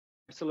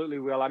absolutely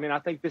will. I mean, I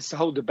think this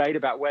whole debate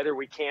about whether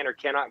we can or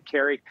cannot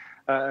carry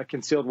a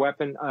concealed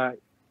weapon,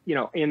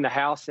 in the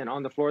House and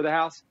on the floor of the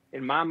House,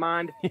 in my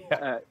mind,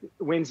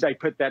 Wednesday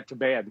put that to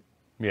bed.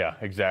 Yeah,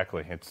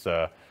 exactly. It's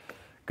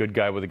good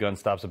guy with a gun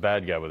stops a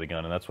bad guy with a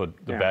gun, and that's what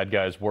the bad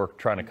guys were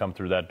trying to come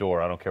through that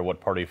door. I don't care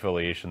what party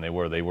affiliation they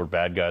were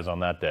bad guys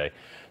on that day.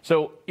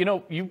 So, you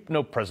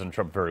know President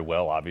Trump very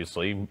well,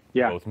 obviously,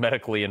 both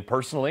medically and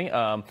personally.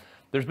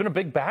 There's been a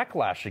big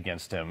backlash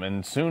against him,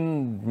 and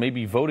soon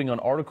maybe voting on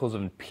articles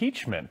of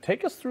impeachment.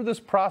 Take us through this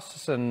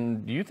process,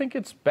 and do you think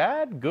it's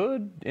bad,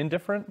 good,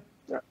 indifferent?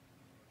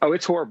 Oh,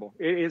 it's horrible.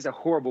 It is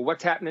horrible.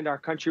 What's happening in our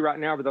country right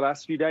now over the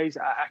last few days,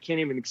 I can't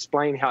even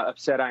explain how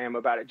upset I am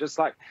about it. Just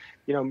like,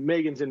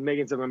 millions and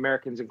millions of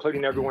Americans,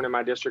 including everyone in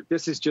my district.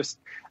 This is just,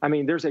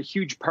 there's a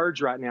huge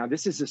purge right now.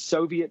 This is a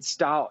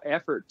Soviet-style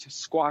effort to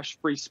squash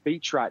free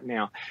speech right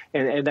now.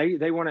 And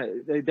they want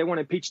to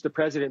impeach the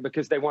president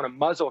because they want to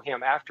muzzle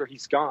him after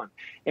he's gone.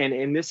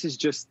 And this is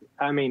just,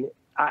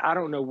 I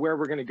don't know where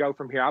we're going to go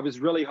from here. I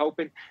was really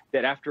hoping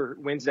that after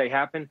Wednesday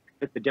happened,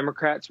 that the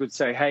Democrats would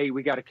say, hey,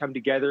 we got to come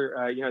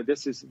together.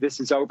 This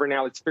is over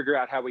now. Let's figure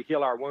out how we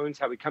heal our wounds,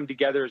 how we come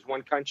together as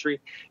one country,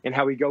 and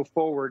how we go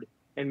forward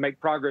and make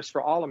progress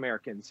for all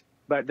Americans.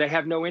 But they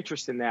have no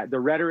interest in that. The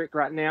rhetoric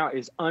right now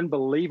is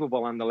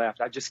unbelievable on the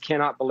left. I just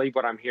cannot believe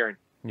what I'm hearing.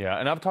 Yeah,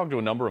 and I've talked to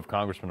a number of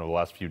congressmen over the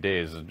last few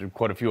days,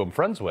 quite a few I'm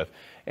friends with,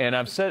 and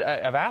I've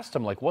asked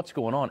them, like, what's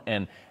going on?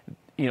 And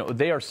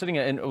they are sitting,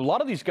 and a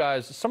lot of these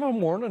guys, some of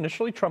them weren't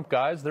initially Trump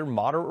guys. They're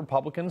moderate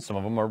Republicans. Some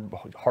of them are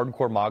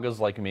hardcore MAGAs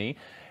like me.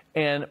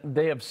 And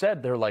they have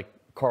said, they're like,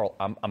 Carl,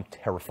 I'm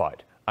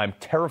terrified. I'm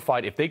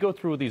terrified if they go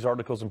through with these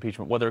articles of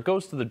impeachment, whether it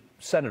goes to the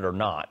Senate or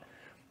not,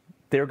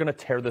 they're going to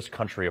tear this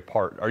country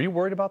apart. Are you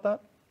worried about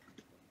that?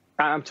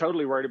 I'm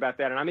totally worried about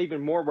that. And I'm even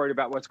more worried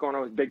about what's going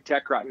on with big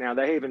tech right now.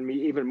 They have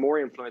even more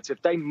influence.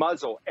 If they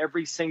muzzle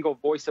every single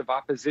voice of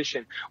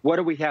opposition, what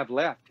do we have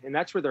left? And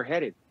that's where they're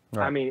headed.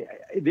 Right.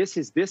 This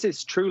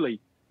is truly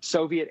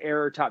Soviet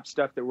era type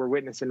stuff that we're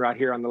witnessing right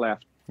here on the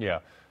left. Yeah.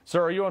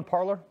 Sir, are you on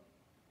Parler?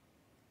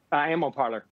 I am on Parler.